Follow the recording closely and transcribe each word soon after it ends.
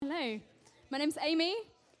My name's Amy.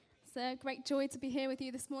 It's a great joy to be here with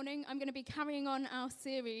you this morning. I'm going to be carrying on our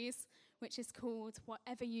series, which is called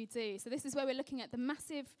Whatever You Do. So this is where we're looking at the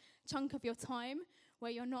massive chunk of your time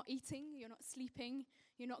where you're not eating, you're not sleeping,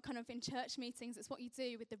 you're not kind of in church meetings. It's what you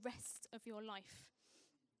do with the rest of your life.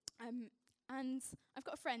 And I've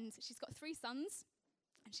got a friend. She's got 3 sons,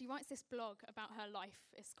 and she writes this blog about her life.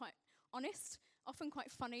 It's quite honest, often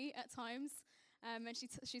quite funny at times. And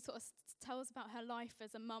she sort of tells about her life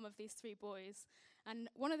as a mum of these 3 boys. And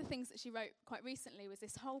one of the things that she wrote quite recently was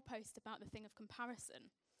this whole post about the thing of comparison.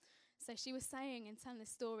 So she was saying and telling this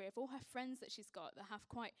story of all her friends that she's got that have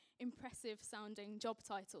quite impressive sounding job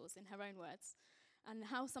titles, in her own words, and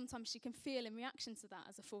how sometimes she can feel in reaction to that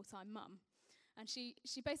as a full-time mum. And she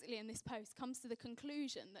basically in this post comes to the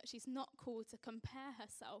conclusion that she's not called to compare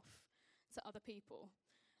herself to other people,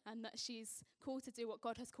 and that she's called to do what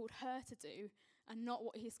God has called her to do and not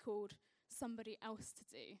what he's called somebody else to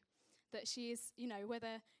do. That she is,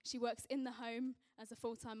 whether she works in the home as a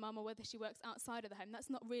full-time mum or whether she works outside of the home, that's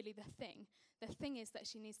not really the thing. The thing is that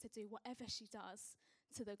she needs to do whatever she does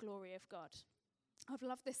to the glory of God. I've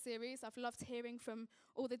loved this series. I've loved hearing from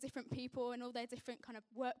all the different people and all their different kind of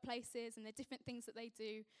workplaces and the different things that they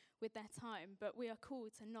do with their time. But we are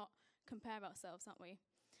called to not compare ourselves, aren't we?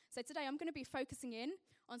 So today I'm going to be focusing in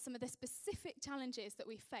on some of the specific challenges that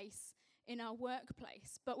we face in our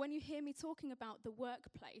workplace. But when you hear me talking about the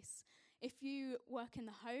workplace, if you work in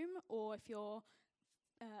the home or if you're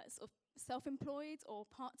sort of self-employed or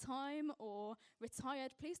part-time or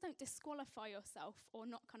retired, please don't disqualify yourself or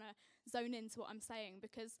not kind of zone into what I'm saying,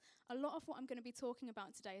 because a lot of what I'm going to be talking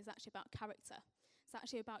about today is actually about character. It's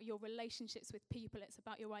actually about your relationships with people. It's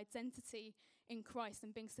about your identity in Christ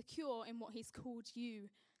and being secure in what he's called you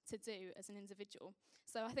to do as an individual.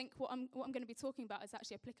 So I think what I'm going to be talking about is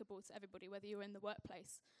actually applicable to everybody, whether you're in the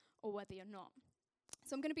workplace or whether you're not.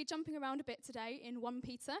 So I'm going to be jumping around a bit today in 1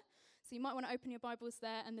 Peter. So you might want to open your Bibles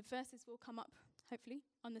there, and the verses will come up, hopefully,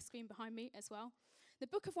 on the screen behind me as well. The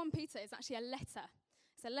book of 1 Peter is actually a letter.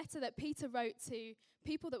 It's a letter that Peter wrote to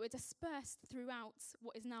people that were dispersed throughout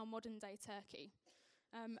what is now modern-day Turkey.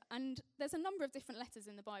 And there's a number of different letters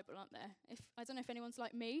in the Bible, aren't there? I don't know if anyone's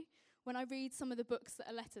like me. When I read some of the books that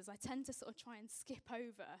are letters, I tend to sort of try and skip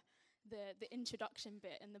over the introduction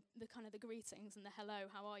bit and the kind of the greetings and the hello,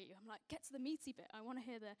 how are you? I'm like, get to the meaty bit. I want to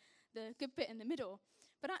hear the good bit in the middle.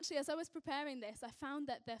 But actually, as I was preparing this, I found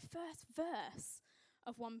that the first verse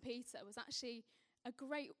of 1 Peter was actually a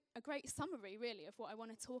great summary, really, of what I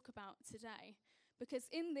want to talk about today. Because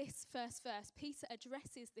in this first verse, Peter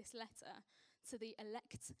addresses this letter to the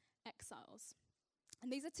elect exiles.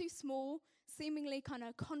 And these are 2 small, seemingly kind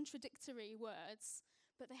of contradictory words,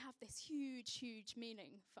 but they have this huge, huge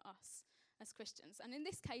meaning for us as Christians. And in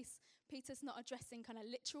this case, Peter's not addressing kind of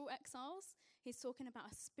literal exiles. He's talking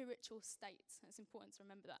about a spiritual state. It's important to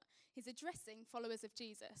remember that. He's addressing followers of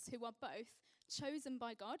Jesus who are both chosen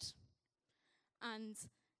by God and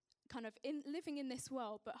kind of living in this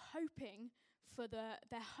world, but hoping for their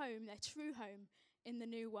home, their true home, in the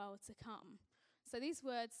new world to come. So these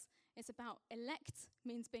words, it's about elect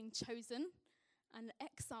means being chosen, and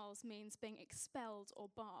exiles means being expelled or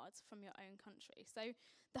barred from your own country. So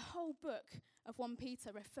the whole book of 1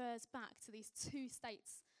 Peter refers back to these 2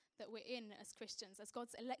 states that we're in as Christians, as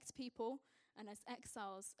God's elect people and as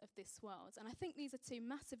exiles of this world. And I think these are 2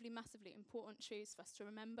 massively, massively important truths for us to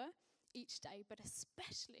remember each day, but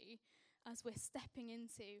especially as we're stepping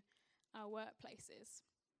into our workplaces.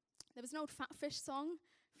 There was an old Fat Fish song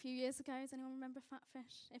a few years ago. Does anyone remember Fat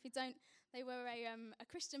Fish? If you don't, they were a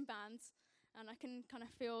Christian band, and I can kind of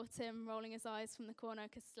feel Tim rolling his eyes from the corner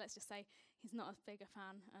because let's just say he's not as big a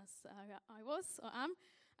fan as I was or am.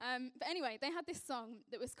 But anyway, they had this song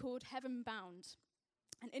that was called Heaven Bound.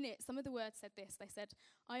 And in it, some of the words said this. They said,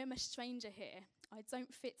 I am a stranger here. I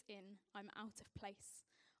don't fit in. I'm out of place.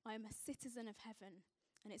 I am a citizen of heaven,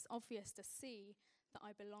 and it's obvious to see that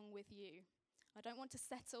I belong with you. I don't want to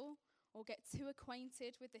settle or get too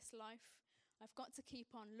acquainted with this life. I've got to keep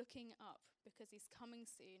on looking up because he's coming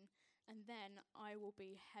soon, and then I will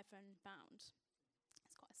be heaven bound.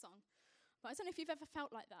 It's quite a song. But I don't know if you've ever felt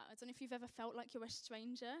like that. I don't know if you've ever felt like you're a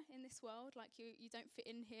stranger in this world, like you don't fit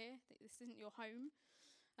in here, that this isn't your home.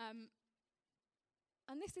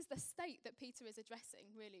 And this is the state that Peter is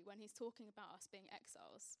addressing, really, when he's talking about us being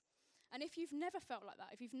exiles. And if you've never felt like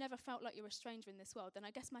that, if you've never felt like you're a stranger in this world, then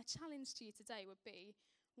I guess my challenge to you today would be,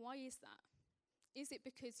 why is that? Is it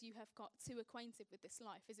because you have got too acquainted with this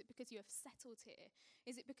life? Is it because you have settled here?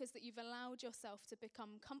 Is it because that you've allowed yourself to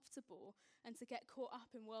become comfortable and to get caught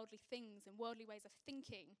up in worldly things and worldly ways of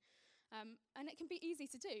thinking? And it can be easy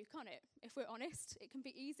to do, can't it? If we're honest, it can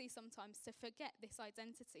be easy sometimes to forget this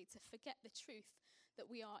identity, to forget the truth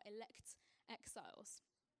that we are elect exiles.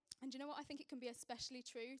 And you know what? I think it can be especially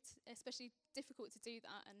true, especially difficult to do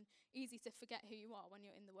that and easy to forget who you are when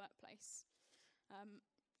you're in the workplace.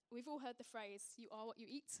 We've all heard the phrase, you are what you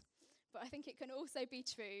eat. But I think it can also be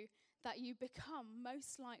true that you become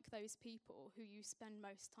most like those people who you spend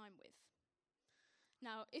most time with.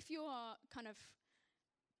 Now, if you're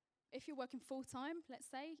working full-time,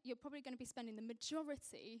 let's say, you're probably going to be spending the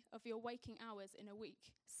majority of your waking hours in a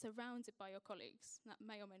week surrounded by your colleagues. That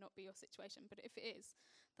may or may not be your situation, but if it is,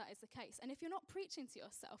 that is the case. And if you're not preaching to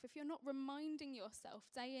yourself, if you're not reminding yourself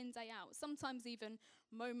day in, day out, sometimes even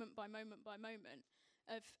moment by moment by moment,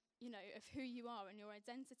 of who you are and your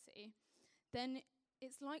identity, then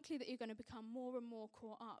it's likely that you're going to become more and more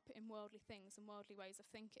caught up in worldly things and worldly ways of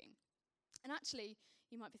thinking. And actually,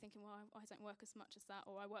 you might be thinking, well, I don't work as much as that,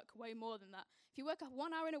 or I work way more than that. If you work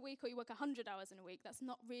 1 hour in a week or you work 100 hours in a week, that's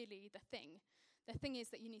not really the thing. The thing is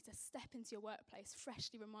that you need to step into your workplace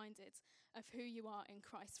freshly reminded of who you are in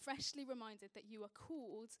Christ, freshly reminded that you are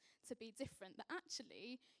called to be different, that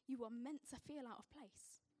actually you are meant to feel out of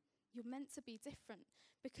place. You're meant to be different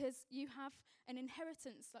because you have an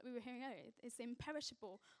inheritance, like we were hearing earlier. It's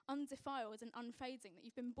imperishable, undefiled, and unfading, that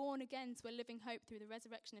you've been born again to a living hope through the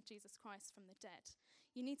resurrection of Jesus Christ from the dead.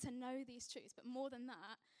 You need to know these truths, but more than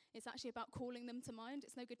that, it's actually about calling them to mind.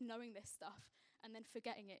 It's no good knowing this stuff and then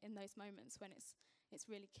forgetting it in those moments when it's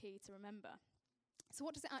really key to remember. So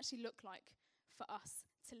what does it actually look like for us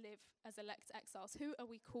to live as elect exiles? Who are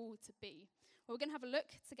we called to be? Well, we're going to have a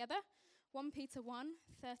look together. 1 Peter 1,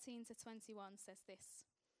 13 to 21 says this: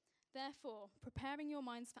 Therefore, preparing your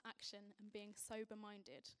minds for action and being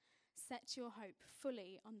sober-minded, set your hope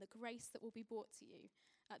fully on the grace that will be brought to you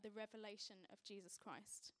at the revelation of Jesus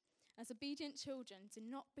Christ. As obedient children, do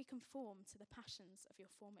not be conformed to the passions of your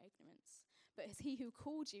former ignorance, but as he who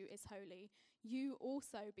called you is holy, you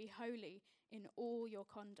also be holy in all your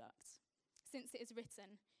conduct. Since it is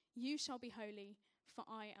written, you shall be holy, for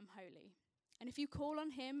I am holy. And if you call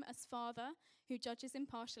on him as Father, who judges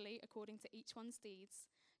impartially according to each one's deeds,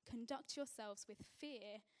 conduct yourselves with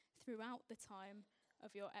fear throughout the time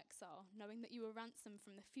of your exile, knowing that you were ransomed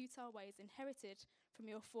from the futile ways inherited from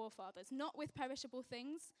your forefathers, not with perishable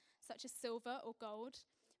things, such as silver or gold,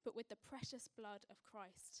 but with the precious blood of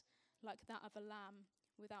Christ, like that of a lamb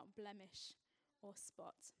without blemish or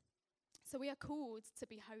spot. So we are called to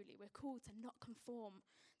be holy. We're called to not conform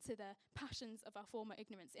to the passions of our former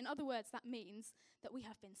ignorance. In other words, that means that we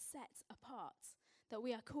have been set apart, that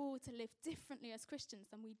we are called to live differently as Christians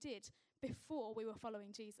than we did before we were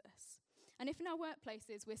following Jesus. And if in our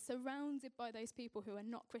workplaces we're surrounded by those people who are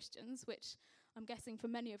not Christians, which I'm guessing for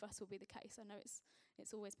many of us will be the case, I know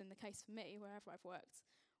it's always been the case for me wherever I've worked,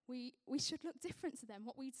 we should look different to them.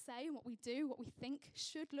 What we say and what we do, what we think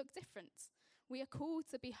should look different. We are called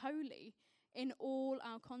to be holy in all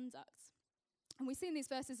our conduct. And we see in these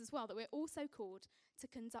verses as well that we're also called to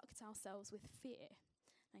conduct ourselves with fear.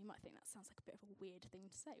 Now you might think that sounds like a bit of a weird thing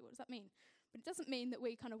to say. What does that mean? But it doesn't mean that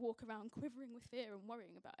we kind of walk around quivering with fear and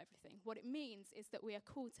worrying about everything. What it means is that we are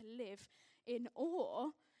called to live in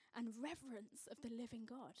awe and reverence of the living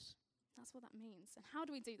God. That's what that means. And how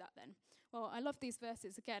do we do that then? Well, I love these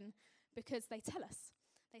verses again because they tell us.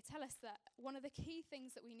 They tell us that one of the key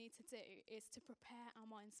things that we need to do is to prepare our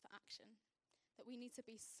minds for action. That we need to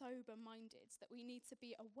be sober-minded. That we need to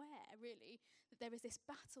be aware, really, that there is this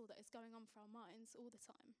battle that is going on for our minds all the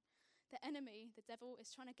time. The enemy, the devil,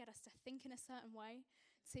 is trying to get us to think in a certain way,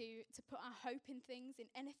 to put our hope in things, in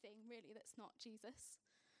anything, really, that's not Jesus.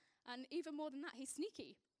 And even more than that, he's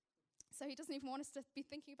sneaky. So he doesn't even want us to be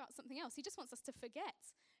thinking about something else. He just wants us to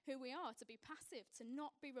forget who we are, to be passive, to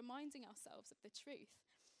not be reminding ourselves of the truth.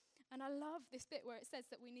 And I love this bit where it says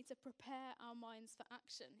that we need to prepare our minds for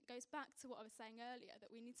action. It goes back to what I was saying earlier,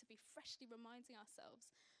 that we need to be freshly reminding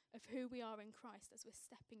ourselves of who we are in Christ as we're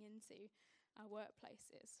stepping into our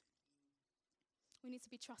workplaces. We need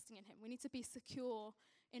to be trusting in him. We need to be secure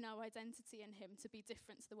in our identity in him to be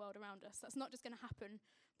different to the world around us. That's not just going to happen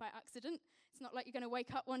by accident. It's not like you're going to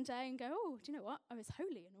wake up one day and go, oh, do you know what? I was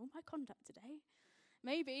holy in all my conduct today.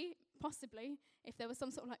 Maybe, possibly, if there was some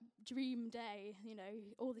sort of like dream day, you know,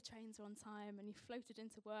 all the trains are on time and you floated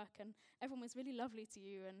into work and everyone was really lovely to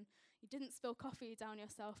you and you didn't spill coffee down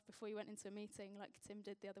yourself before you went into a meeting like Tim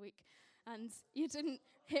did the other week, and you didn't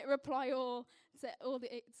hit reply all to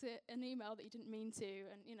an email that you didn't mean to,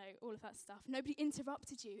 and, you know, all of that stuff. Nobody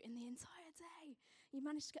interrupted you in the entire day. You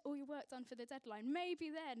managed to get all your work done for the deadline. Maybe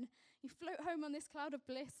then you float home on this cloud of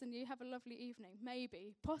bliss and you have a lovely evening.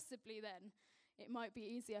 Maybe, possibly then, it might be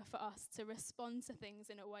easier for us to respond to things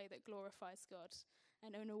in a way that glorifies God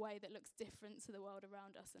and in a way that looks different to the world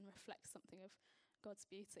around us and reflects something of God's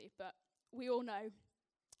beauty. But we all know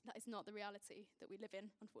that is not the reality that we live in,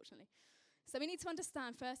 unfortunately. So we need to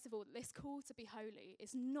understand, first of all, that this call to be holy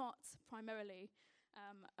is not primarily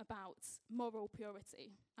about moral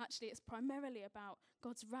purity. Actually, it's primarily about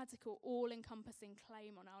God's radical, all-encompassing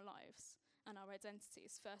claim on our lives and our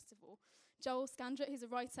identities, first of all. Joel Scandrett, who's a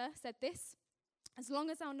writer, said this: as long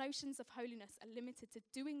as our notions of holiness are limited to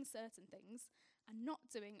doing certain things and not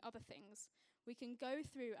doing other things, we can go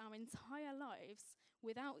through our entire lives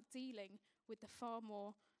without dealing with the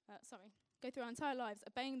go through our entire lives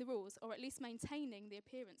obeying the rules, or at least maintaining the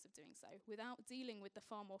appearance of doing so, without dealing with the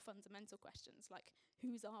far more fundamental questions like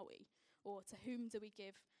whose are we, or to whom do we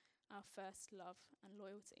give our first love and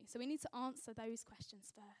loyalty. So we need to answer those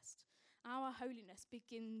questions first. Our holiness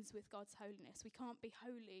begins with God's holiness. We can't be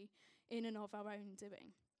holy in and of our own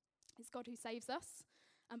doing. It's God who saves us,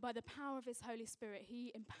 and by the power of his Holy Spirit,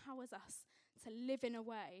 he empowers us to live in a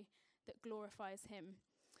way that glorifies him.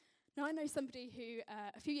 Now, I know somebody who,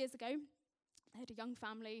 a few years ago, they had a young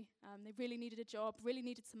family, they really needed a job, really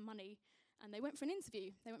needed some money, and they went for an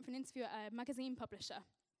interview. They went for an interview at a magazine publisher.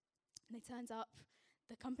 And they turned up,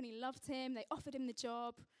 the company loved him, they offered him the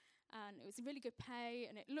job, and it was a really good pay,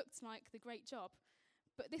 and it looked like the great job.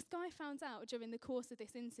 But this guy found out during the course of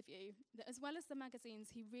this interview that as well as the magazines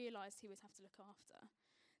he realised he would have to look after,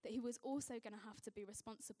 that he was also going to have to be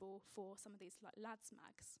responsible for some of these like lads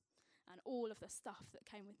mags and all of the stuff that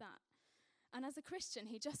came with that. And as a Christian,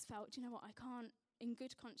 he just felt, you know what, I can't, in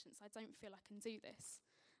good conscience, I don't feel I can do this.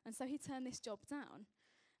 And so he turned this job down.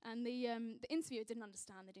 And the interviewer didn't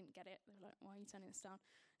understand, they didn't get it. They were like, why are you turning this down?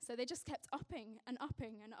 So they just kept upping and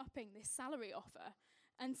upping and upping this salary offer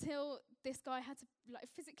until this guy had to like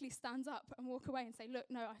physically stand up and walk away and say, look,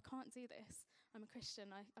 no, I can't do this. I'm a Christian,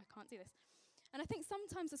 I can't do this. And I think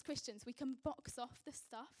sometimes as Christians, we can box off the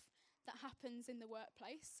stuff that happens in the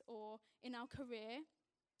workplace or in our career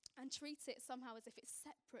and treat it somehow as if it's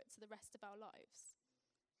separate to the rest of our lives.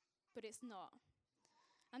 But it's not.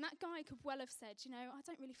 And that guy could well have said, you know, I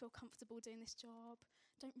don't really feel comfortable doing this job,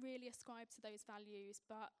 don't really ascribe to those values,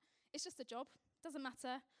 but it's just a job, doesn't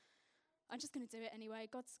matter. I'm just going to do it anyway.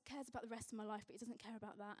 God cares about the rest of my life, but he doesn't care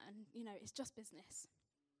about that, and, you know, it's just business.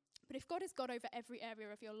 But if God is God over every area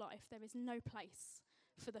of your life, there is no place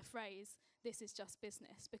for the phrase, this is just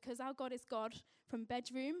business, because our God is God from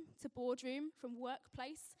bedroom to boardroom, from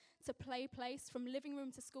workplace to play place, from living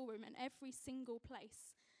room to schoolroom, and every single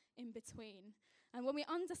place in between. And when we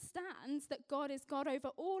understand that God is God over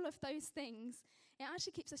all of those things, it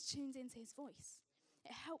actually keeps us tuned into his voice.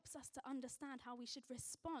 It helps us to understand how we should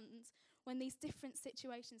respond when these different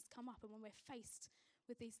situations come up and when we're faced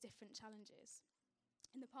with these different challenges.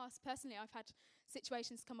 In the past, personally, I've had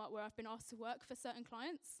situations come up where I've been asked to work for certain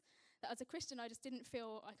clients that as a Christian I just didn't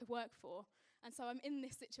feel I could work for. And so I'm in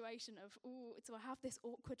this situation of, do I have this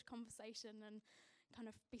awkward conversation and kind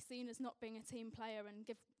of be seen as not being a team player and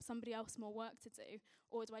give somebody else more work to do?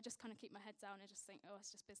 Or do I just kind of keep my head down and just think, oh,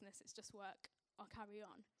 it's just business, it's just work, I'll carry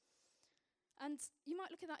on? And you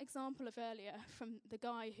might look at that example of earlier from the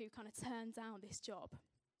guy who kind of turned down this job.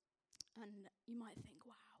 And you might think,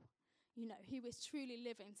 wow, you know, he was truly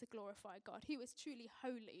living to glorify God. He was truly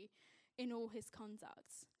holy in all his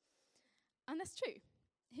conduct. And that's true.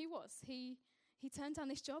 He was. He turned down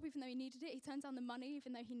this job even though he needed it. He turned down the money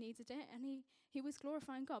even though he needed it. And he was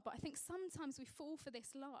glorifying God. But I think sometimes we fall for this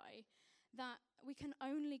lie that we can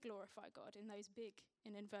only glorify God in those big,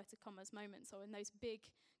 in inverted commas, moments, or in those big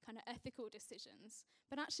kind of ethical decisions.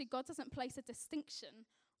 But actually, God doesn't place a distinction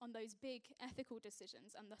on those big ethical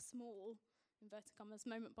decisions and the small, inverted commas,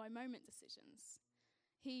 moment-by-moment decisions.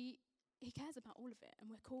 He cares about all of it, and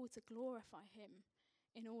we're called to glorify him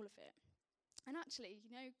in all of it. And actually,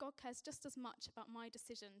 you know, God cares just as much about my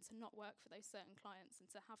decision to not work for those certain clients and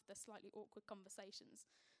to have the slightly awkward conversations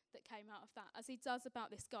that came out of that, as he does about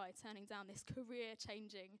this guy turning down this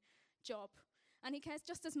career-changing job. And he cares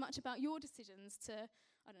just as much about your decisions to,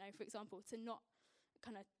 I don't know, for example, to not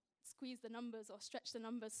kind of squeeze the numbers or stretch the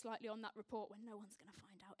numbers slightly on that report when no one's going to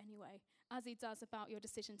find out anyway, as he does about your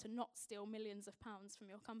decision to not steal millions of pounds from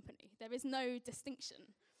your company. There is no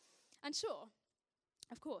distinction. And sure,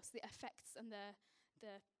 of course, the effects and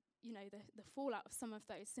the fallout of some of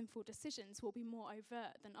those sinful decisions will be more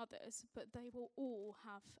overt than others, but they will all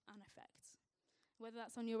have an effect. Whether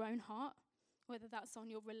that's on your own heart, whether that's on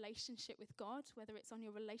your relationship with God, whether it's on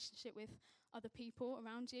your relationship with other people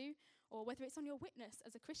around you, or whether it's on your witness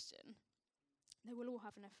as a Christian, they will all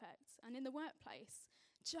have an effect. And in the workplace,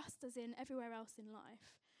 just as in everywhere else in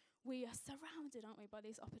life, we are surrounded, aren't we, by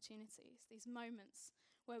these opportunities, these moments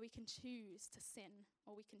where we can choose to sin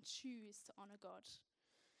or we can choose to honour God.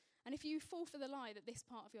 And if you fall for the lie that this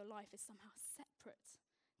part of your life is somehow separate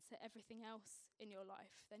to everything else in your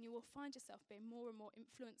life, then you will find yourself being more and more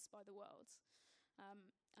influenced by the world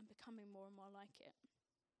and becoming more and more like it.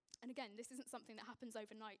 And again, this isn't something that happens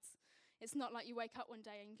overnight. It's not like you wake up one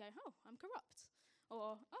day and go, oh, I'm corrupt.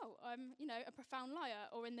 Or, oh, I'm, a profound liar,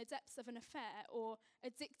 or in the depths of an affair, or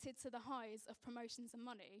addicted to the highs of promotions and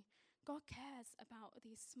money. God cares about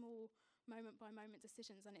these small moment-by-moment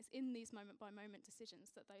decisions, and it's in these moment-by-moment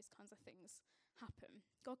decisions that those kinds of things happen.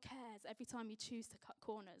 God cares every time you choose to cut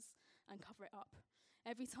corners and cover it up.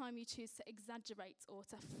 Every time you choose to exaggerate or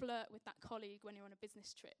to flirt with that colleague when you're on a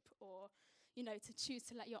business trip, or to choose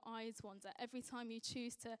to let your eyes wander. Every time you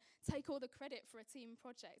choose to take all the credit for a team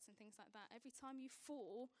project and things like that. Every time you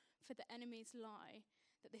fall for the enemy's lie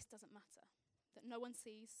that this doesn't matter, that no one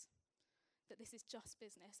sees, that this is just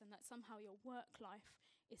business, and that somehow your work life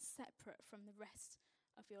is separate from the rest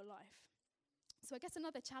of your life. So I guess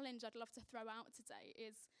another challenge I'd love to throw out today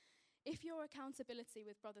is, if your accountability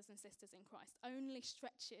with brothers and sisters in Christ only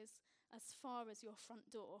stretches as far as your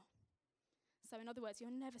front door, so in other words,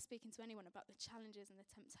 you're never speaking to anyone about the challenges and the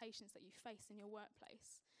temptations that you face in your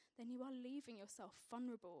workplace, then you are leaving yourself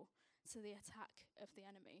vulnerable to the attack of the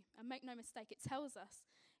enemy. And make no mistake, it tells us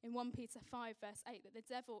in 1 Peter 5 verse 8 that the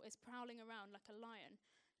devil is prowling around like a lion,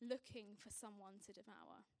 looking for someone to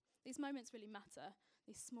devour. These moments really matter.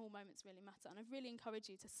 These small moments really matter. And I really encourage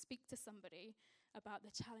you to speak to somebody about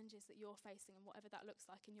the challenges that you're facing and whatever that looks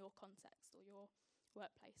like in your context or your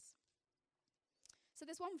workplace. So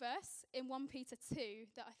there's one verse in 1 Peter 2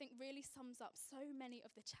 that I think really sums up so many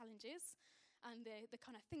of the challenges and the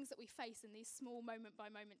kind of things that we face in these small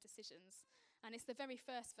moment-by-moment decisions. And it's the very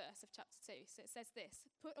first verse of chapter 2. So it says this: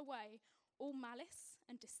 "Put away all malice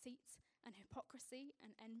and deceit and hypocrisy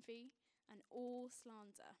and envy and all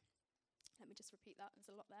slander." Let me just repeat that. There's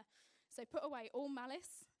a lot there. So put away all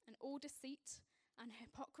malice and all deceit and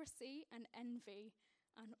hypocrisy and envy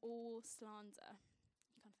and all slander.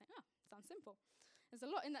 You kind of think, sounds simple. There's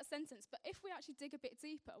a lot in that sentence, but if we actually dig a bit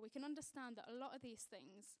deeper, we can understand that a lot of these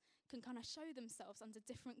things can kind of show themselves under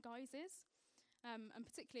different guises, and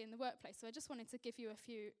particularly in the workplace. So I just wanted to give you a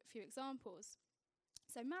few examples.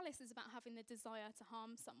 So malice is about having the desire to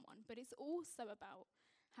harm someone, but it's also about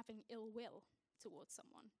having ill will towards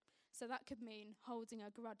someone. So that could mean holding a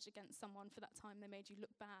grudge against someone for that time they made you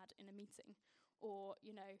look bad in a meeting, or,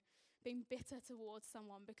 being bitter towards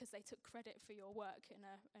someone because they took credit for your work in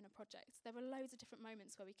a project. There are loads of different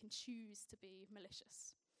moments where we can choose to be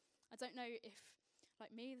malicious. I don't know if, like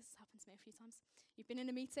me, this has happened to me a few times, you've been in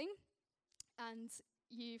a meeting and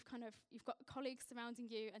you've got colleagues surrounding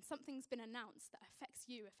you and something's been announced that affects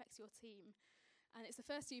you, affects your team. And it's the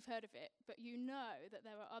first you've heard of it, but you know that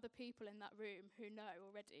there are other people in that room who know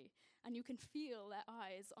already. And you can feel their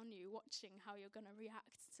eyes on you, watching how you're going to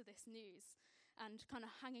react to this news and kind of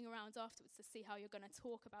hanging around afterwards to see how you're going to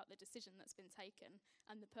talk about the decision that's been taken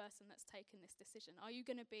and the person that's taken this decision. Are you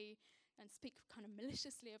going to be and speak kind of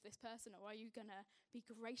maliciously of this person, or are you going to be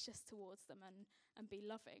gracious towards them and be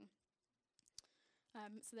loving?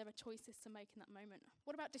 So there are choices to make in that moment.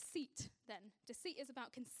 What about deceit then? Deceit is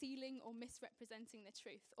about concealing or misrepresenting the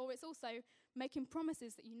truth. Or it's also making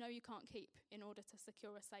promises that you know you can't keep in order to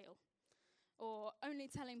secure a sale. Or only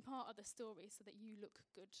telling part of the story so that you look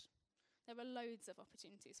good. There are loads of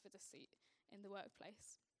opportunities for deceit in the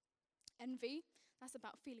workplace. Envy, that's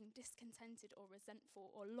about feeling discontented or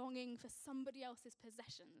resentful or longing for somebody else's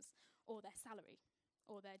possessions or their salary,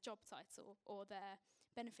 or their job title, or their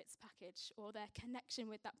benefits package, or their connection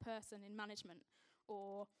with that person in management,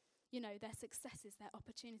 or, their successes, their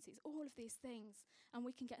opportunities, all of these things. And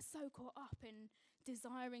we can get so caught up in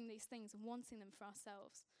desiring these things and wanting them for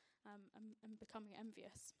ourselves and becoming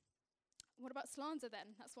envious. What about slander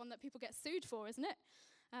then? That's one that people get sued for, isn't it?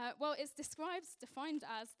 Well, it's defined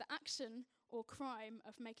as the action or crime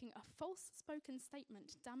of making a false spoken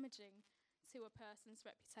statement damaging to a person's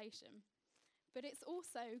reputation. But it's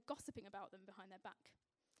also gossiping about them behind their back,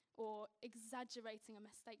 or exaggerating a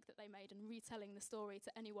mistake that they made and retelling the story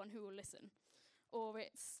to anyone who will listen. Or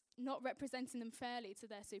it's not representing them fairly to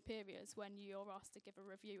their superiors when you're asked to give a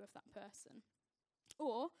review of that person.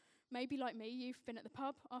 Or maybe like me, you've been at the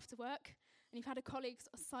pub after work and you've had a colleague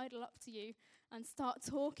sort of sidle up to you and start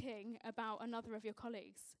talking about another of your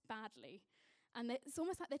colleagues badly. And it's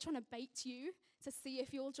almost like they're trying to bait you to see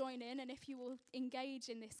if you'll join in and if you will engage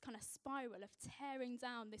in this kind of spiral of tearing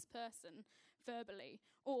down this person verbally,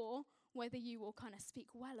 or whether you will kind of speak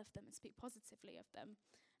well of them and speak positively of them.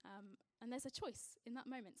 And there's a choice in that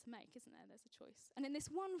moment to make, isn't there? There's a choice. And in this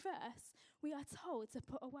one verse, we are told to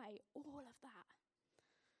put away all of that.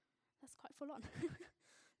 That's quite full on.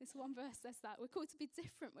 This one verse says that. We're called to be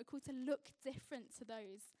different. We're called to look different to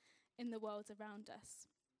those in the world around us.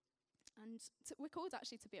 And we're called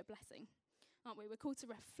actually to be a blessing, aren't we? We're called to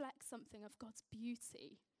reflect something of God's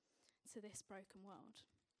beauty to this broken world.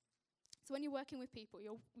 So when you're working with people,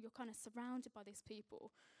 you're kind of surrounded by these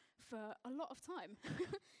people for a lot of time.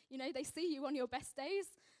 They see you on your best days.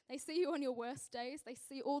 They see you on your worst days. They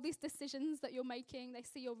see all these decisions that you're making. They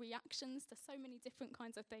see your reactions to so many different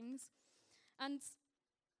kinds of things. And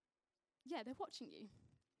yeah, they're watching you.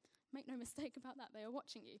 Make no mistake about that. They are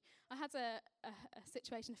watching you. I had a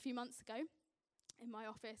situation a few months ago in my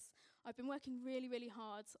office. I've been working really, really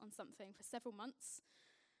hard on something for several months.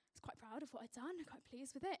 I was quite proud of what I'd done, quite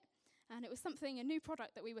pleased with it. And it was a new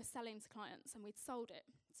product that we were selling to clients, and we'd sold it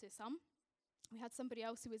to some. We had somebody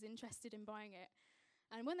else who was interested in buying it.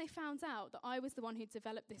 And when they found out that I was the one who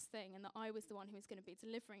developed this thing and that I was the one who was going to be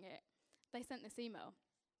delivering it, they sent this email.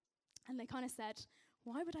 And they kind of said,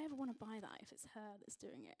 why would I ever want to buy that if it's her that's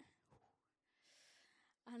doing it?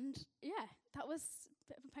 And yeah, that was a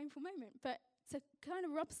bit of a painful moment. But to kind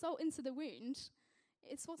of rub salt into the wound,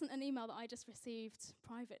 it wasn't an email that I just received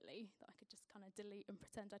privately that I could just kind of delete and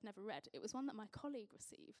pretend I'd never read. It was one that my colleague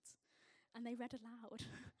received, and they read aloud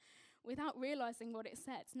without realising what it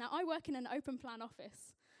said. Now, I work in an open plan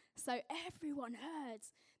office, so everyone heard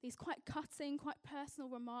these quite cutting, quite personal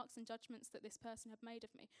remarks and judgments that this person had made of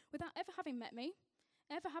me without ever having met me,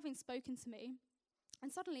 ever having spoken to me.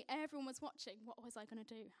 And suddenly everyone was watching. What was I going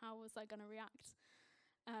to do? How was I going to react?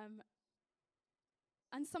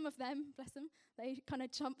 And some of them, bless them, they kind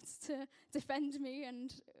of jumped to defend me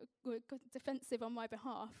and were defensive on my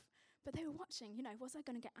behalf. But they were watching, was I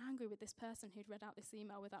going to get angry with this person who'd read out this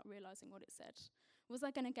email without realising what it said? Was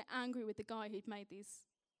I going to get angry with the guy who'd made these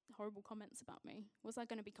horrible comments about me? Was I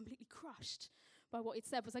going to be completely crushed by what he'd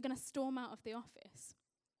said? Was I going to storm out of the office?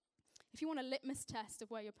 If you want a litmus test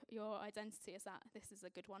of where your identity is at, this is a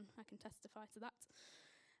good one. I can testify to that.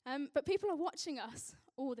 But people are watching us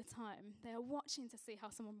all the time. They are watching to see how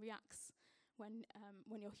someone reacts when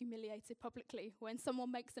you're humiliated publicly, when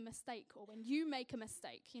someone makes a mistake, or when you make a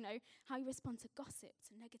mistake, how you respond to gossip,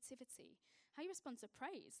 to negativity, how you respond to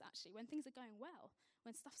praise, actually, when things are going well,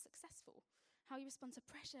 when stuff's successful, how you respond to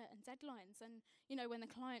pressure and deadlines, and, when the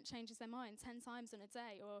client changes their mind 10 times in a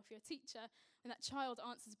day, or if you're a teacher, when that child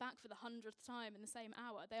answers back for the 100th time in the same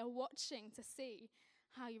hour. They are watching to see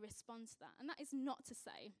how you respond to that. And that is not to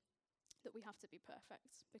say that we have to be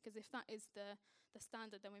perfect, because if that is the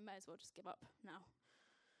standard, then we may as well just give up now.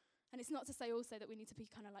 And it's not to say also that we need to be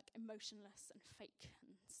kind of like emotionless and fake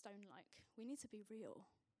and stone-like. We need to be real.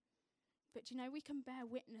 But we can bear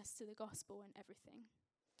witness to the gospel in everything.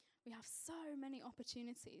 We have so many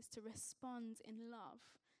opportunities to respond in love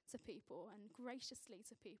to people and graciously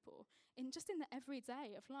to people in the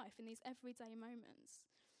everyday of life, in these everyday moments.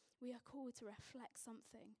 We are called to reflect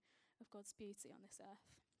something of God's beauty on this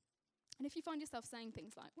earth. And if you find yourself saying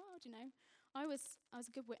things like, well, I was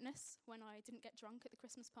a good witness when I didn't get drunk at the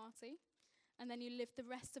Christmas party, and then you live the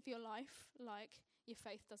rest of your life like your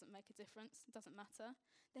faith doesn't make a difference, it doesn't matter,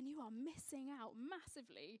 then you are missing out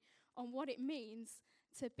massively on what it means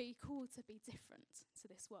to be called to be different to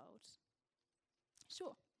this world.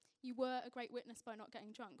 Sure, you were a great witness by not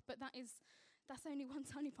getting drunk, but that's only one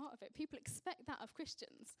tiny part of it. People expect that of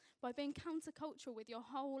Christians. By being countercultural with your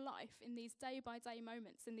whole life in these day-by-day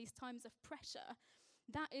moments, in these times of pressure,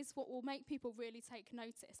 that is what will make people really take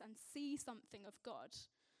notice and see something of God.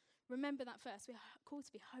 Remember that first. We are called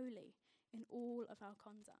to be holy in all of our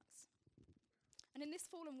conduct. And in this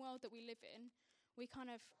fallen world that we live in, we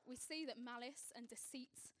see that malice and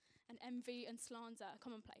deceit and envy and slander are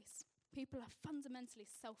commonplace. People are fundamentally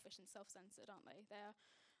selfish and self-centered, aren't they?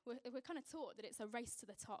 We're kind of taught that it's a race to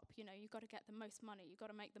the top. You've got to get the most money. You've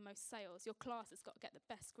got to make the most sales. Your class has got to get the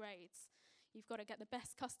best grades. You've got to get the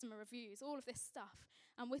best customer reviews, all of this stuff.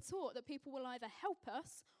 And we're taught that people will either help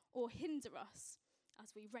us or hinder us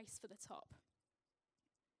as we race for the top.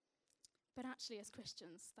 But actually, as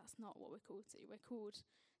Christians, that's not what we're called to. We're called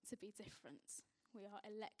to be different. We are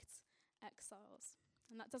elect exiles.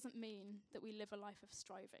 And that doesn't mean that we live a life of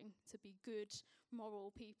striving to be good,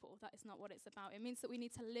 moral people. That is not what it's about. It means that we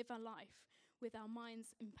need to live a life with our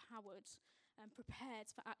minds empowered and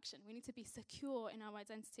prepared for action. We need to be secure in our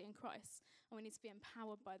identity in Christ, and we need to be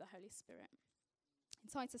empowered by the Holy Spirit.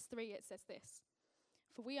 In Titus 3, it says this: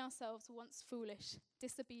 "For we ourselves were once foolish,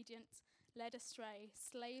 disobedient, led astray,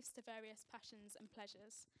 slaves to various passions and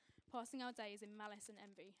pleasures, passing our days in malice and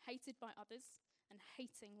envy, hated by others and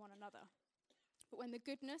hating one another. But when the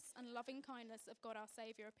goodness and loving kindness of God our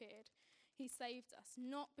Saviour appeared, he saved us,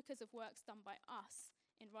 not because of works done by us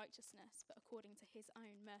in righteousness, but according to his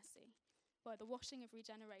own mercy, by the washing of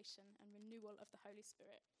regeneration and renewal of the Holy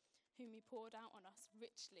Spirit, whom he poured out on us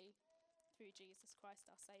richly through Jesus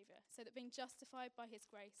Christ our Saviour, so that being justified by his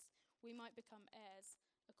grace, we might become heirs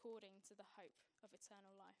according to the hope of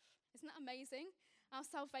eternal life. Isn't that amazing? Our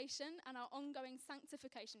salvation and our ongoing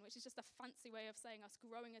sanctification, which is just a fancy way of saying us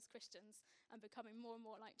growing as Christians and becoming more and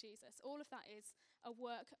more like Jesus, all of that is a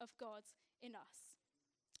work of God in us.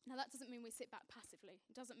 Now, that doesn't mean we sit back passively.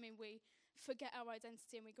 It doesn't mean we forget our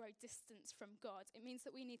identity and we grow distance from God. It means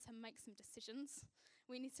that we need to make some decisions.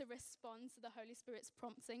 We need to respond to the Holy Spirit's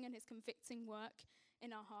prompting and his convicting work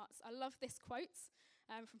in our hearts. I love this quote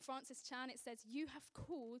from Francis Chan. It says, you've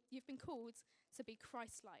been called to be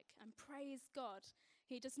Christ-like, and praise God,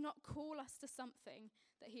 he does not call us to something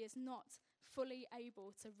that he is not fully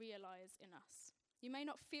able to realize in us. You may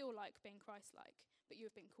not feel like being Christ-like, but you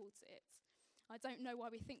have been called to it. I don't know why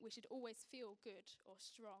we think we should always feel good or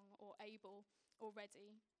strong or able or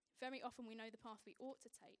ready. Very often we know the path we ought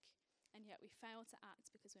to take, and yet we fail to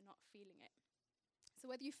act because we're not feeling it. So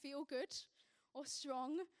whether you feel good or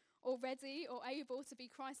strong or ready or able to be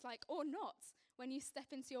Christ-like or not, when you step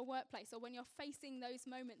into your workplace or when you're facing those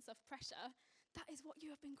moments of pressure, that is what you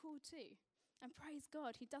have been called to. And praise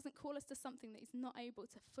God, he doesn't call us to something that he's not able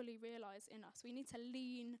to fully realize in us. We need to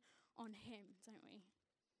lean on him, don't we?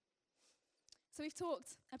 So we've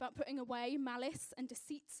talked about putting away malice and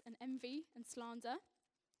deceit and envy and slander.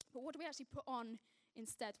 But what do we actually put on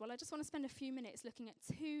instead? Well, I just want to spend a few minutes looking at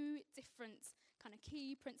two different kind of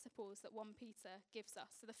key principles that 1 Peter gives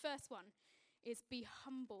us. So the first one is be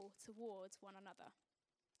humble towards one another.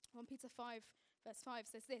 1 Peter 5 verse 5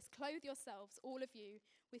 says this, clothe yourselves, all of you,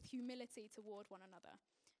 with humility toward one another.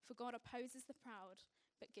 For God opposes the proud,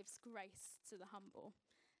 but gives grace to the humble.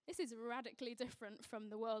 This is radically different from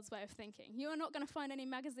the world's way of thinking. You are not going to find any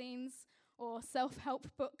magazines or self-help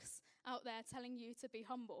books out there telling you to be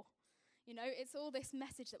humble. You know, it's all this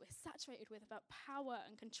message that we're saturated with about power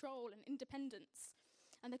and control and independence.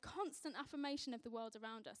 And the constant affirmation of the world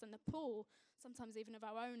around us and the pull, sometimes even of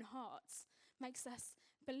our own hearts, makes us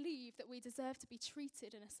believe that we deserve to be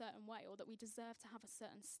treated in a certain way or that we deserve to have a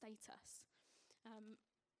certain status.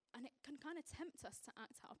 And it can kind of tempt us to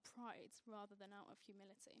act out of pride rather than out of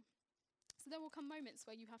humility. So there will come moments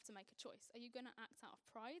where you have to make a choice. Are you going to act out of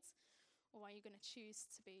pride, or are you going to choose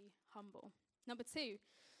to be humble? Number 2,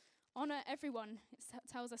 honour everyone. It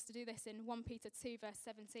tells us to do this in 1 Peter 2 verse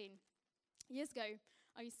 17. Years ago,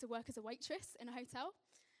 I used to work as a waitress in a hotel,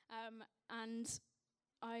 and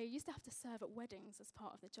I used to have to serve at weddings as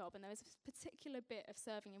part of the job, and there was a particular bit of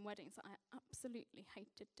serving in weddings that I absolutely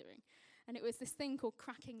hated doing, and it was this thing called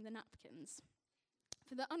cracking the napkins.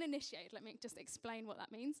 For the uninitiated, let me just explain what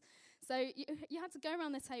that means. So you had to go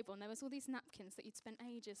around the table, and there was all these napkins that you'd spent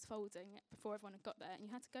ages folding before everyone had got there, and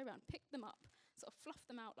you had to go around, pick them up, sort of fluff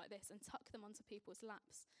them out like this, and tuck them onto people's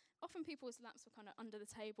laps. Often people's laps were kind of under the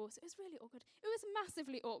table, so it was really awkward. It was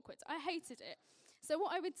massively awkward. I hated it. So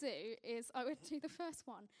what I would do is I would do the first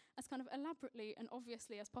one as kind of elaborately and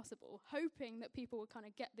obviously as possible, hoping that people would kind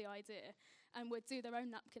of get the idea and would do their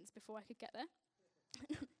own napkins before I could get there.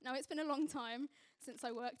 Now, it's been a long time since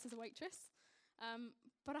I worked as a waitress,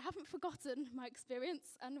 but I haven't forgotten my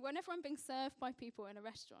experience. And whenever I'm being served by people in a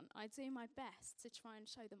restaurant, I do my best to try and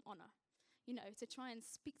show them honour. You know, to try and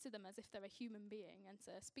speak to them as if they're a human being and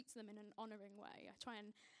to speak to them in an honouring way. I try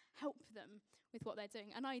and help them with what they're doing.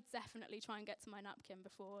 And I definitely try and get to my napkin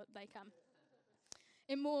before they can.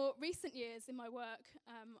 In more recent years in my work,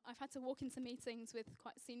 I've had to walk into meetings with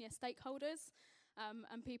quite senior stakeholders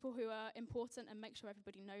and people who are important and make sure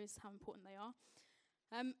everybody knows how important they are.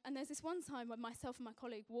 And there's this one time when myself and my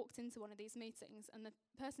colleague walked into one of these meetings, and the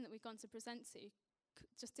person that we'd gone to present to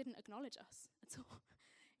just didn't acknowledge us at all.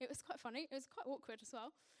 It was quite funny. It was quite awkward as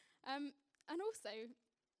well. And also,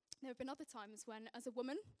 there have been other times when, as a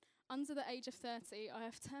woman, under the age of 30, I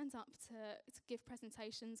have turned up to give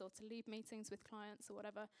presentations or to lead meetings with clients or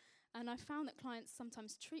whatever, and I found that clients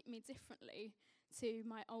sometimes treat me differently to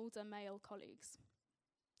my older male colleagues.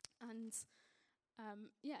 And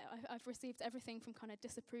I've received everything from kind of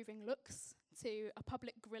disapproving looks to a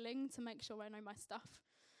public grilling to make sure I know my stuff.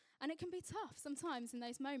 And it can be tough sometimes in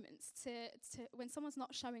those moments to when someone's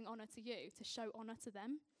not showing honour to you, to show honour to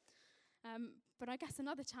them. But I guess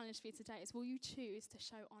another challenge for you today is, will you choose to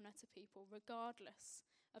show honour to people regardless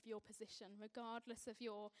of your position, regardless of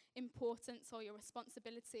your importance or your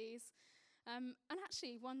responsibilities? And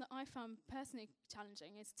actually, one that I found personally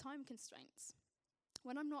challenging is time constraints.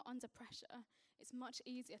 When I'm not under pressure, it's much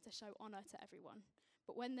easier to show honour to everyone.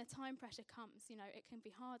 But when the time pressure comes, it can be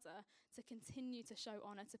harder to continue to show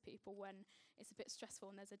honour to people when it's a bit stressful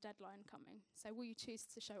and there's a deadline coming. So will you choose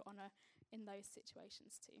to show honour in those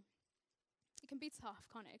situations too? It can be tough,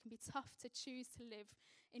 can't it? It can be tough to choose to live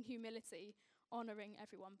in humility, honouring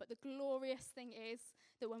everyone. But the glorious thing is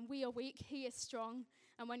that when we are weak, he is strong.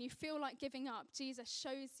 And when you feel like giving up, Jesus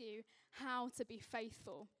shows you how to be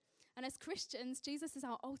faithful. And as Christians, Jesus is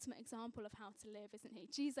our ultimate example of how to live, isn't he?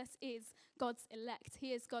 Jesus is God's elect.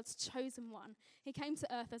 He is God's chosen one. He came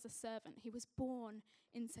to earth as a servant. He was born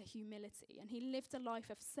into humility. And he lived a life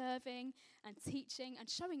of serving and teaching and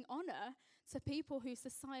showing honour to people who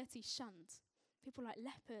society shunned. People like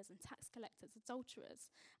lepers and tax collectors, adulterers.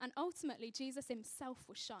 And ultimately, Jesus himself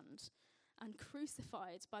was shunned and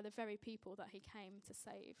crucified by the very people that he came to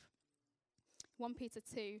save. 1 Peter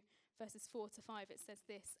 2, verses 4-5, it says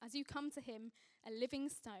this: "As you come to him, a living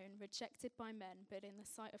stone, rejected by men, but in the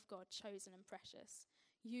sight of God, chosen and precious,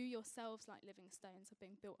 you yourselves, like living stones, are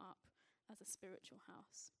being built up as a spiritual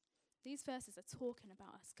house." These verses are talking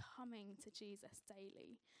about us coming to Jesus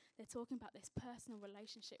daily. They're talking about this personal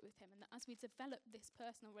relationship with him, and that as we develop this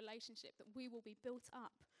personal relationship, that we will be built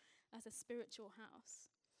up as a spiritual house.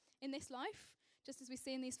 In this life, just as we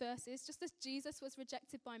see in these verses, just as Jesus was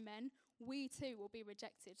rejected by men, we too will be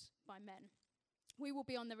rejected by men. We will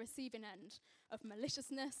be on the receiving end of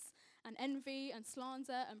maliciousness and envy and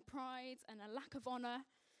slander and pride and a lack of honour.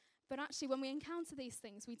 But actually, when we encounter these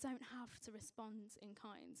things, we don't have to respond in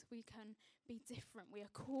kind. We can be different. We are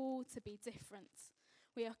called to be different.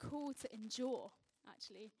 We are called to endure,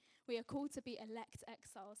 actually. We are called to be elect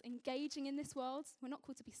exiles, engaging in this world. We're not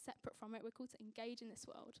called to be separate from it. We're called to engage in this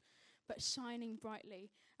world, but shining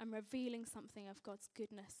brightly and revealing something of God's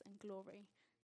goodness and glory